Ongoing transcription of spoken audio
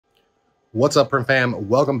What's up, print fam?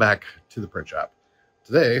 Welcome back to the print shop.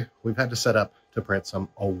 Today, we've had to set up to print some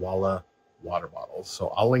owala water bottles.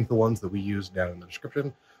 So I'll link the ones that we used down in the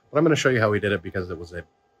description, but I'm going to show you how we did it because it was a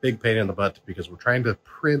big pain in the butt because we're trying to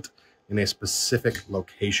print in a specific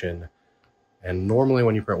location. And normally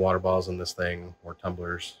when you print water bottles in this thing or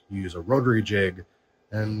tumblers, you use a rotary jig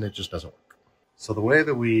and it just doesn't work. So the way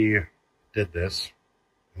that we did this,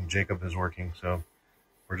 and Jacob is working, so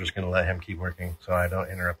we're just going to let him keep working so I don't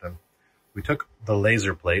interrupt him. We took the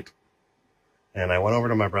laser plate and I went over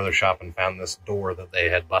to my brother's shop and found this door that they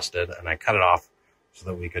had busted, and I cut it off so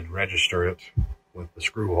that we could register it with the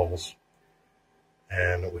screw holes.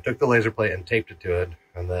 And we took the laser plate and taped it to it,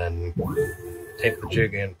 and then taped the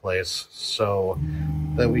jig in place so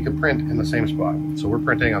that we could print in the same spot. So we're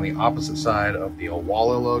printing on the opposite side of the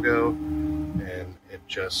owala logo, and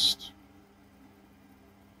it's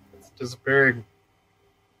disappearing.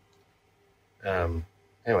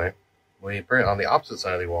 Anyway, we print on the opposite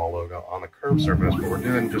side of the owala logo on the curved surface, but we're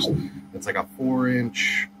doing it's like a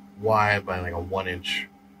 4-inch wide by like a 1-inch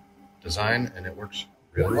design, and it works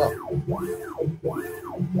really well.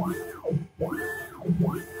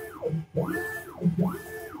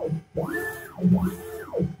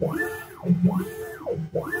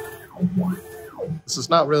 This is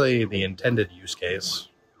not really the intended use case.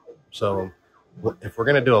 So if we're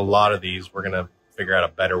going to do a lot of these, we're going to figure out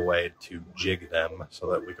a better way to jig them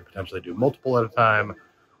so that we could potentially do multiple at a time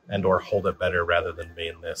and or hold it better rather than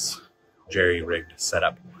being this jerry-rigged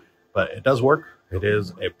setup. But it does work. It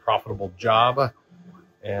is a profitable job,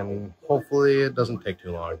 and hopefully it doesn't take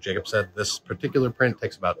too long. Jacob said this particular print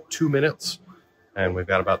takes about 2 minutes, and we've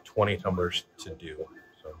got about 20 tumblers to do.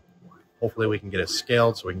 So hopefully we can get it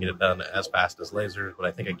scaled so we can get it done as fast as lasers. But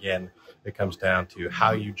I think, again, it comes down to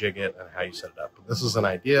how you jig it and how you set it up. But this is an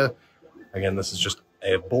idea. Again, this is just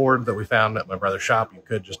a board that we found at my brother's shop. You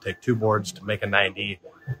could just take 2 boards to make a 90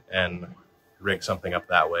 and rig something up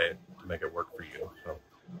that way to make it work for you. So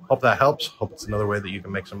hope that helps. Hope it's another way that you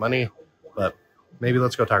can make some money. But maybe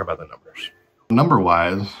let's go talk about the numbers.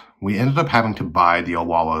 Number-wise, we ended up having to buy the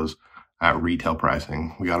owalas at retail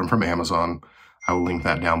pricing. We got them from Amazon. I will link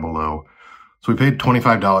that down below. So we paid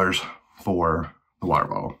 $25 for the water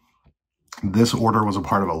bottle. This order was a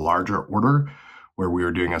part of a larger order where we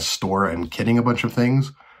were doing a store and kitting a bunch of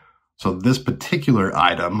things. So this particular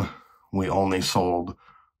item, we only sold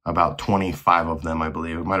about 25 of them, I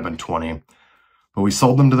believe. It might have been 20. But we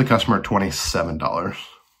sold them to the customer at $27.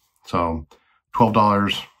 So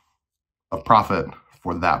 $12 of profit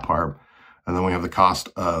for that part. And then we have the cost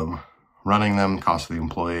of running them, cost of the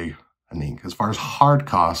employee, and ink. As far as hard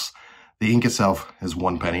costs, the ink itself is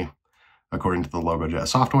 1 penny, according to the logojet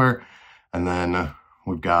software. And then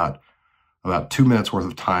we've got about 2 minutes worth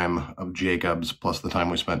of time of Jacob's plus the time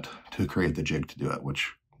we spent to create the jig to do it,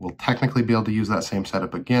 which we'll technically be able to use that same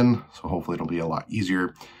setup again. So hopefully it'll be a lot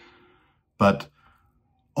easier. But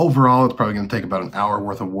overall, it's probably going to take about an hour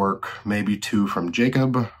worth of work, maybe 2 from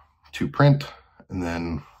Jacob to print, and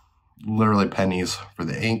then literally pennies for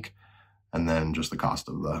the ink, and then just the cost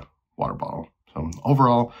of the water bottle. So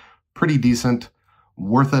overall, pretty decent.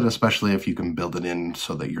 Worth it, especially if you can build it in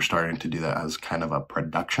so that you're starting to do that as kind of a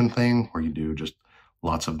production thing where you do just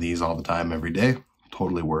lots of these all the time every day.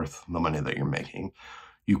 Totally worth the money that you're making.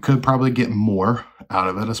 You could probably get more out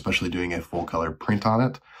of it, especially doing a full color print on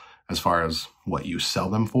it as far as what you sell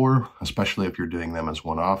them for, especially if you're doing them as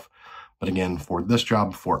one-off. But again, for this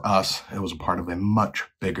job, for us, it was a part of a much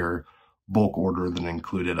bigger bulk order that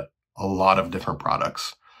included a lot of different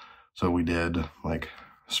products. So we did like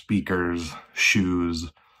speakers,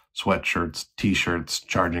 shoes, sweatshirts, t-shirts,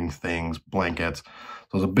 charging things, blankets.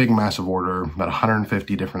 So it was a big, massive order. About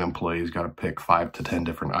 150 different employees got to pick 5 to 10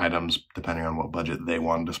 different items, depending on what budget they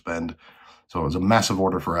wanted to spend. So it was a massive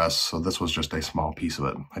order for us. So this was just a small piece of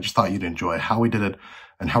it. I just thought you'd enjoy how we did it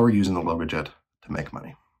and how we're using the logojet to make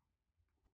money.